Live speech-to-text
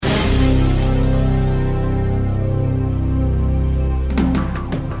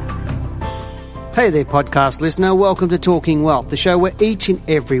Hey there, podcast listener. Welcome to Talking Wealth, the show where each and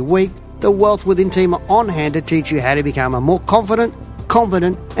every week the Wealth Within team are on hand to teach you how to become a more confident,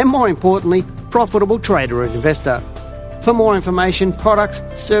 competent, and more importantly, profitable trader and investor. For more information, products,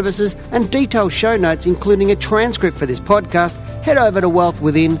 services, and detailed show notes, including a transcript for this podcast, head over to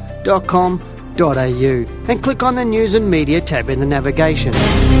wealthwithin.com.au and click on the News and Media tab in the navigation.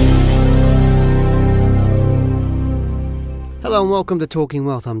 Hello and welcome to Talking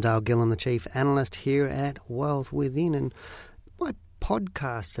Wealth. I'm Dale Gillham, the Chief Analyst here at Wealth Within, and my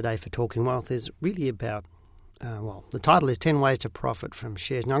podcast today for Talking Wealth is really about, the title is 10 Ways to Profit from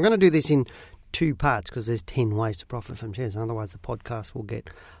Shares. Now I'm going to do this in two parts because there's 10 ways to profit from shares, otherwise the podcast will get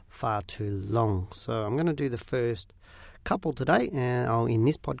far too long. So I'm going to do the first couple today in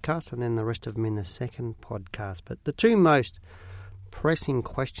this podcast and then the rest of them in the second podcast. But the two most pressing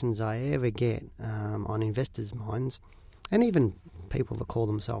questions I ever get on investors' minds, and even people that call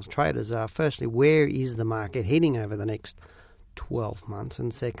themselves traders, are firstly, where is the market heading over the next 12 months?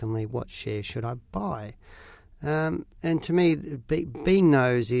 And secondly, what shares should I buy? And to me, being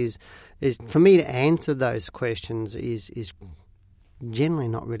those is for me to answer those questions is generally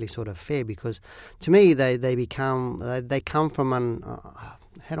not really sort of fair, because to me they come from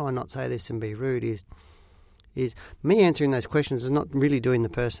how do I not say this and be rude, is me answering those questions is not really doing the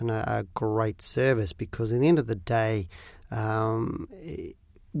person a great service, because at the end of the day,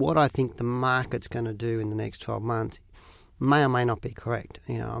 what I think the market's going to do in the next 12 months may or may not be correct.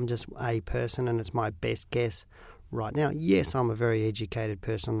 You know, I'm just a person and it's my best guess right now. Yes, I'm a very educated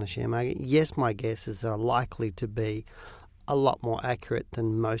person on the share market. Yes, my guesses are likely to be a lot more accurate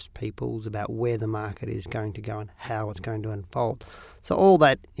than most people's about where the market is going to go and how it's going to unfold. So all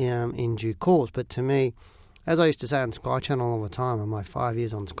that in due course. But to me, as I used to say on Sky Channel all the time, in my 5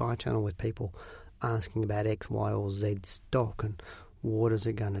 years on Sky Channel with people asking about X, Y or Z stock and what is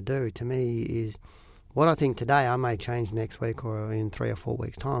it going to do, to me is what I think today I may change next week or in 3 or 4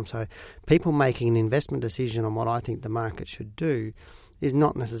 weeks' time. So people making an investment decision on what I think the market should do is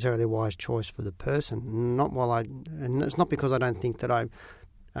not necessarily a wise choice for the person. And it's not because I don't think that I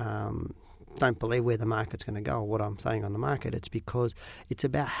don't believe where the market's going to go or what I'm saying on the market. It's because it's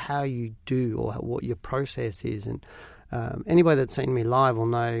about how you do or what your process is. And anybody that's seen me live will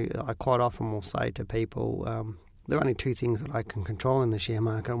know I quite often will say to people, there are only two things that I can control in the share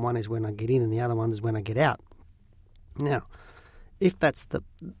market. One is when I get in and the other one is when I get out. Now, if that's the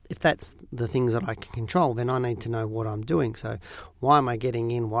things that I can control, then I need to know what I'm doing. So why am I getting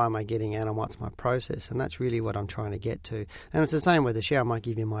in, why am I getting out, and what's my process? And that's really what I'm trying to get to. And it's the same with the share. I might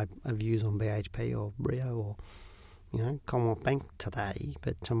give you my views on BHP or Rio or Commonwealth Bank today,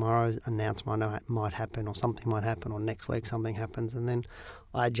 but tomorrow's announcement might happen or something might happen, or next week something happens, and then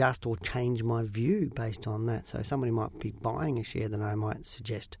I adjust or change my view based on that. So somebody might be buying a share that I might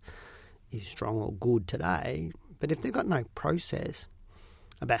suggest is strong or good today, but if they've got no process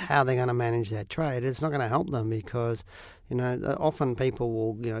about how they're going to manage their trade, it's not going to help them, because often people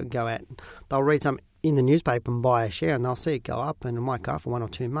will go out, they'll read something in the newspaper and buy a share and they'll see it go up, and it might go up for 1 or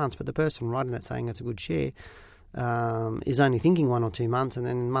 2 months, but the person writing that saying it's a good share is only thinking 1 or 2 months, and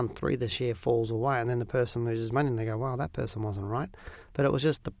then in month 3 the share falls away, and then the person loses money and they go, wow, that person wasn't right. But it was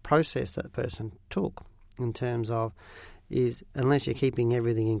just the process that person took, in terms of is unless you're keeping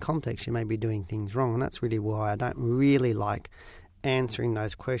everything in context, you may be doing things wrong. And that's really why I don't really like answering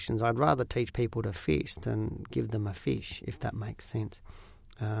those questions. I'd rather teach people to fish than give them a fish, if that makes sense.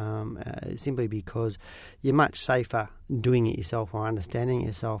 Simply because you're much safer doing it yourself or understanding it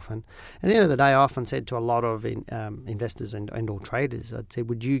yourself. And at the end of the day, I often said to a lot of investors and all traders, I'd say,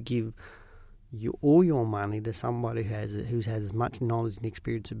 would you give all your money to somebody who has as much knowledge and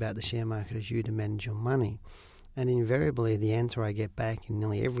experience about the share market as you to manage your money? And invariably the answer I get back in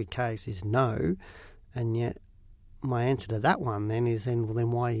nearly every case is no. And yet my answer to that one then is then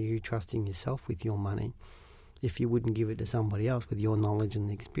why are you trusting yourself with your money if you wouldn't give it to somebody else with your knowledge and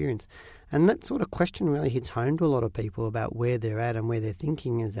experience? And that sort of question really hits home to a lot of people about where they're at and where their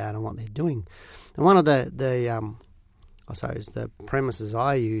thinking is at and what they're doing. And one of the I suppose the premises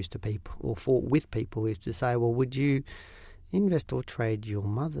I use to people or with people is to say, well, would you invest or trade your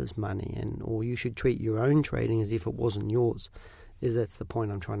mother's money, or you should treat your own trading as if it wasn't yours? That's the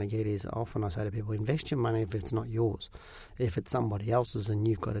point I'm trying to get, is often I say to people, invest your money if it's not yours. If it's somebody else's, then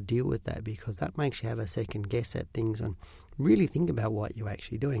you've got to deal with that, because that makes you have a second guess at things and really think about what you're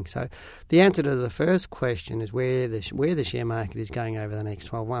actually doing. So the answer to the first question is where the share market is going over the next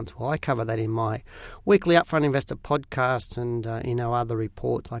 12 months. Well, I cover that in my weekly Upfront Investor podcasts and other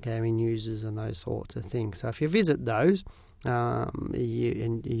reports like our newses and those sorts of things. So if you visit those,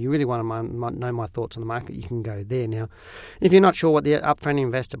 you really want to know my thoughts on the market, you can go there. Now, if you're not sure what the Upfront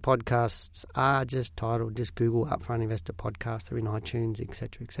Investor podcasts are, just Google Upfront Investor podcast. They're in iTunes,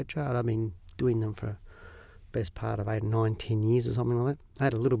 etc., etc. I've been doing them for best part of 8, 9, 10 years or something like that. I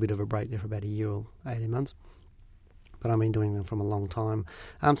had a little bit of a break there for about a year or 18 months, but I've been doing them from a long time.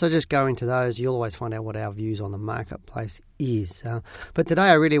 So just go into those. You'll always find out what our views on the marketplace is. But today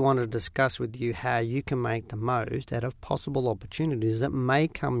I really want to discuss with you how you can make the most out of possible opportunities that may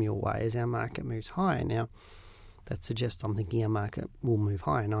come your way as our market moves higher. Now, that suggests I'm thinking our market will move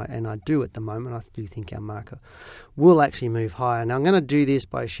higher, and I do at the moment. I do think our market will actually move higher. Now, I'm going to do this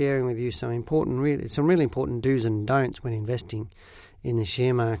by sharing with you some really important do's and don'ts when investing in the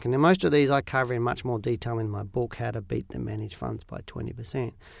share market. Now, most of these I cover in much more detail in my book, How to Beat the Managed Funds by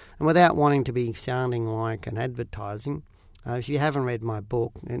 20%. And without wanting to be sounding like an advertising, if you haven't read my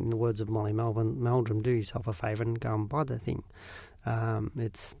book, in the words of Molly Meldrum, do yourself a favour and go and buy the thing.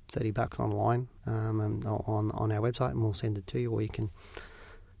 It's $30 online and on our website, and we'll send it to you, or you can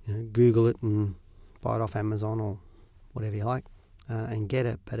Google it and buy it off Amazon or whatever you like. And get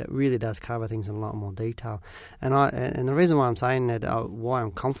it, but it really does cover things in a lot more detail. And the reason why I'm saying that, why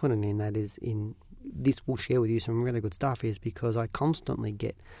I'm confident in that is this will share with you some really good stuff, is because I constantly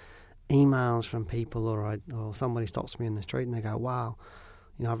get emails from people, or somebody stops me in the street and they go, "Wow,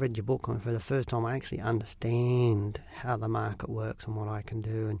 I've read your book, and for the first time I actually understand how the market works and what I can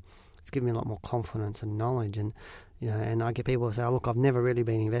do, and it's given me a lot more confidence and knowledge." And and I get people who say, "Look, I've never really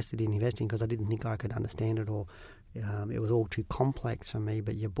been invested in investing because I didn't think I could understand it, or it was all too complex for me,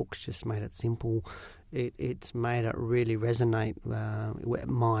 but your book's just made it simple. It's made it really resonate at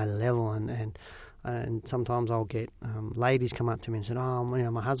my level." And sometimes I'll get ladies come up to me and say, "Oh,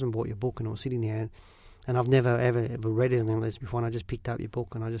 my husband bought your book and it was sitting there, and I've never ever read anything like this before, and I just picked up your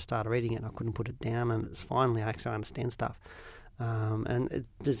book and I just started reading it and I couldn't put it down, and it's finally I actually understand stuff." And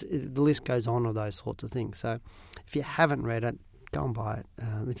the list goes on of those sorts of things. So if you haven't read it, go and buy it.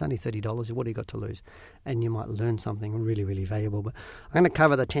 It's only $30. What do you got to lose? And you might learn something really, really valuable. But I'm going to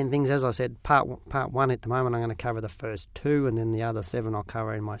cover the 10 things. As I said, part one at the moment, I'm going to cover the first 2, and then the other 7 I'll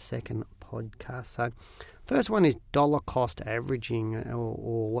cover in my second podcast. So first one is dollar cost averaging,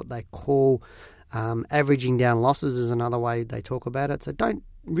 or what they call averaging down losses is another way they talk about it. So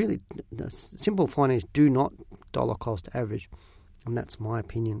the simple point is, do not dollar cost average. And that's my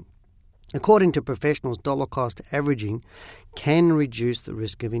opinion. According to professionals, dollar cost averaging can reduce the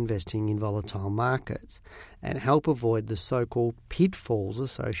risk of investing in volatile markets and help avoid the so-called pitfalls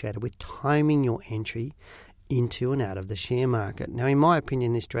associated with timing your entry into and out of the share market. Now, in my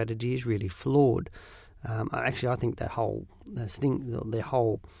opinion, this strategy is really flawed. I think the whole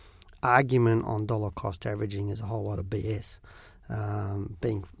argument on dollar cost averaging is a whole lot of BS.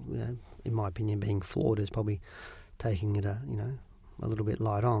 In my opinion, being flawed is probably taking it a little bit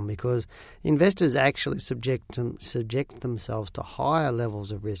light on, because investors actually subject themselves to higher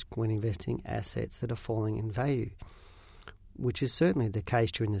levels of risk when investing assets that are falling in value, which is certainly the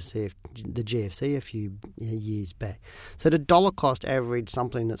case during the GFC a few years back. So to dollar cost average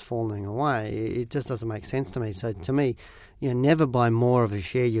something that's falling away, it just doesn't make sense to me. So to me, never buy more of a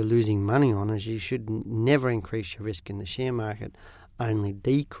share you're losing money on, as you should never increase your risk in the share market, only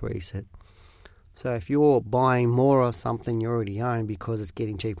decrease it. So if you're buying more of something you already own because it's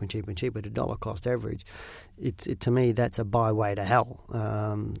getting cheaper and cheaper and cheaper to dollar cost average, to me that's a byway to hell,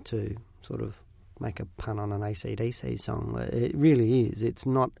 to sort of make a pun on an AC/DC song. It really is. It's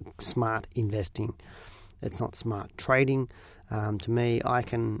not smart investing. It's not smart trading. To me, I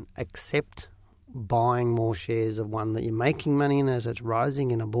can accept buying more shares of one that you're making money in as it's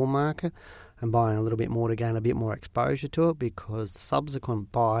rising in a bull market, and buying a little bit more to gain a bit more exposure to it, because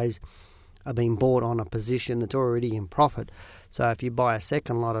subsequent buys are being bought on a position that's already in profit. So if you buy a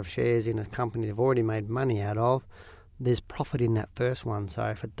second lot of shares in a company they've already made money out of, there's profit in that first one. So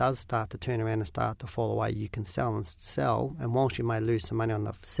if it does start to turn around and start to fall away, you can sell. And whilst you may lose some money on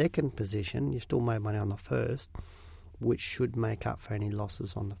the second position, you still made money on the first, which should make up for any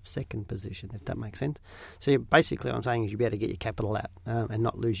losses on the second position, if that makes sense. So basically what I'm saying is you better get your capital out and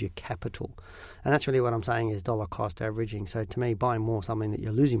not lose your capital. And that's really what I'm saying is dollar cost averaging. So to me, buying more something that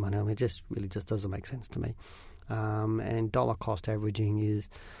you're losing money on, it just really just doesn't make sense to me. And dollar cost averaging is...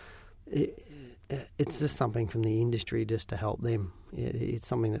 It's just something from the industry just to help them. It's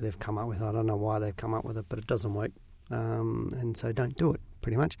something that they've come up with. I don't know why they've come up with it, but it doesn't work. And so don't do it,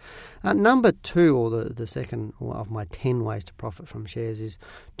 pretty much. Number 2, or the second of my 10 ways to profit from shares, is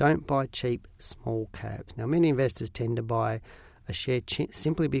don't buy cheap small caps. Now, many investors tend to buy a share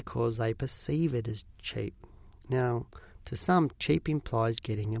simply because they perceive it as cheap. Now, to some, cheap implies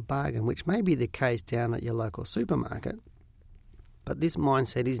getting a bargain, which may be the case down at your local supermarket, But this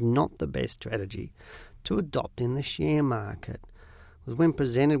mindset is not the best strategy to adopt in the share market. Because when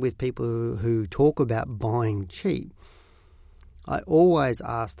presented with people who talk about buying cheap, I always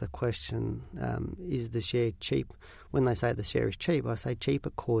ask the question, is the share cheap? When they say the share is cheap, I say cheap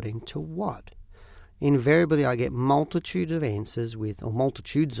according to what? Invariably, I get multitudes of answers,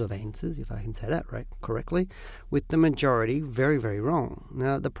 if I can say that correctly, with the majority very, very wrong.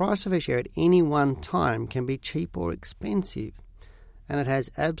 Now, the price of a share at any one time can be cheap or expensive, and it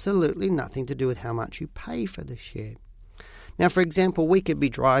has absolutely nothing to do with how much you pay for the share. Now, for example, we could be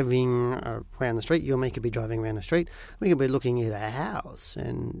driving around the street. You and me could be driving around the street. We could be looking at a house,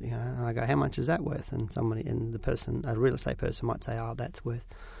 and I go, "How much is that worth?" And a real estate person, might say, "Oh, that's worth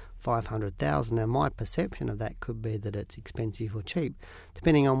 $500,000. Now, my perception of that could be that it's expensive or cheap,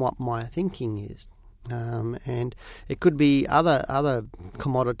 depending on what my thinking is. And it could be other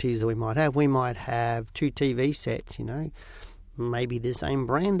commodities that we might have. We might have 2 TV sets, maybe the same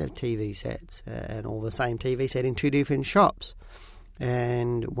brand of TV sets, or the same TV set in 2 different shops.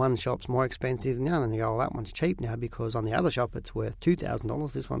 And one shop's more expensive than the other. And you go, "Well, that one's cheap now because on the other shop it's worth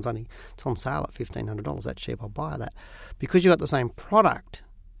 $2,000. This one's it's on sale at $1,500. That's cheap. I'll buy that." Because you've got the same product,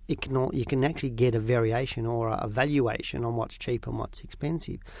 you can actually get a variation or a valuation on what's cheap and what's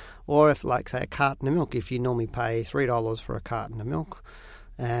expensive. Or if, like, say, a carton of milk, if you normally pay $3 for a carton of milk,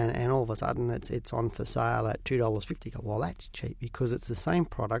 and all of a sudden it's on for sale at $2.50, well, that's cheap because it's the same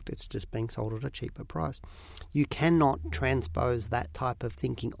product, it's just being sold at a cheaper price. You cannot transpose that type of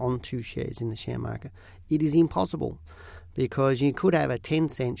thinking onto shares in the share market. It is impossible. Because you could have a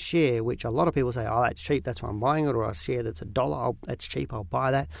 10-cent share, which a lot of people say, "Oh, that's cheap, that's why I'm buying it," or a share that's $1, that's cheap, I'll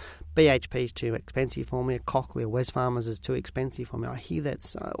buy that. BHP is too expensive for me, Cockley or Wesfarmers is too expensive for me. I hear that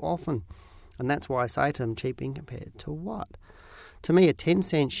so often. And that's why I say to them, cheap in compared to what? To me, a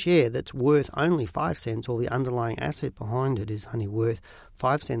 10-cent share that's worth only 5 cents, or the underlying asset behind it is only worth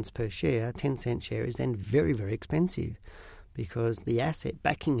 5 cents per share, a 10-cent share is then very, very expensive because the asset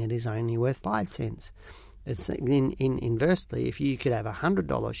backing it is only worth 5 cents. It's inversely, if you could have a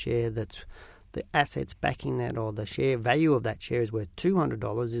 $100 share that's the assets backing that, or the share value of that share is worth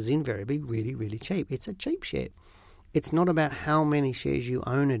 $200, is invariably really, really cheap. It's a cheap share. It's not about how many shares you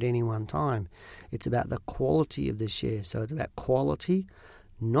own at any one time. It's about the quality of the share. So it's about quality,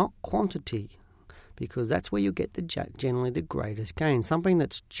 not quantity, because that's where you get generally the greatest gain. Something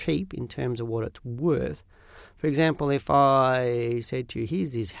that's cheap in terms of what it's worth. For example, if I said to you,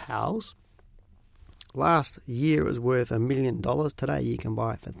 "Here's this house. Last year it was worth $1 million. Today you can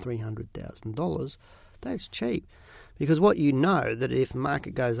buy it for $300,000. That's cheap. Because what you know, that if the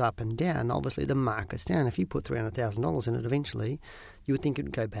market goes up and down, obviously the market's down. If you put $300,000 in it eventually, you would think it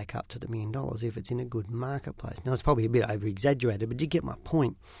would go back up to the $1 million if it's in a good marketplace. Now, it's probably a bit over-exaggerated, but you get my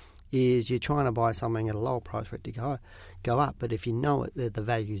point, is you're trying to buy something at a lower price for it to go up. But if you know it, the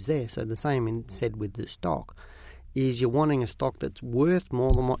value's there. So the same said with the stock. Is you're wanting a stock that's worth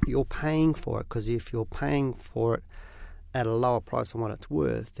more than what you're paying for it, because if you're paying for it at a lower price than what it's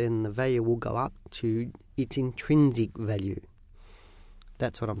worth, then the value will go up to its intrinsic value.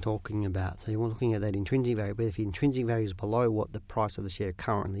 That's what I'm talking about. So you're looking at that intrinsic value, but if the intrinsic value is below what the price of the share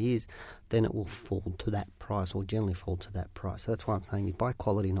currently is, then it will fall to that price, or generally fall to that price. So that's why I'm saying you buy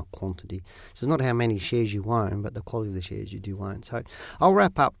quality, not quantity. So it's not how many shares you own, but the quality of the shares you do own. So I'll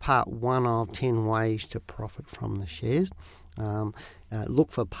wrap up part 1 of 10 ways to profit from the shares.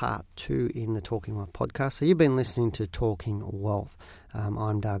 Look for part 2 in the Talking Wealth podcast. So you've been listening to Talking Wealth.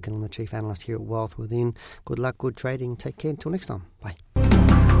 I'm Dale Gillham, the Chief Analyst here at Wealth Within. Good luck, good trading. Take care. Until next time. Bye.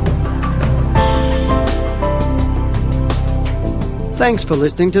 Thanks for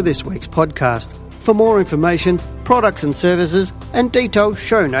listening to this week's podcast. For more information, products and services, and detailed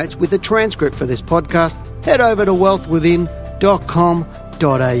show notes with a transcript for this podcast, head over to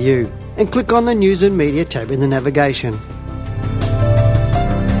wealthwithin.com.au and click on the News and Media tab in the navigation.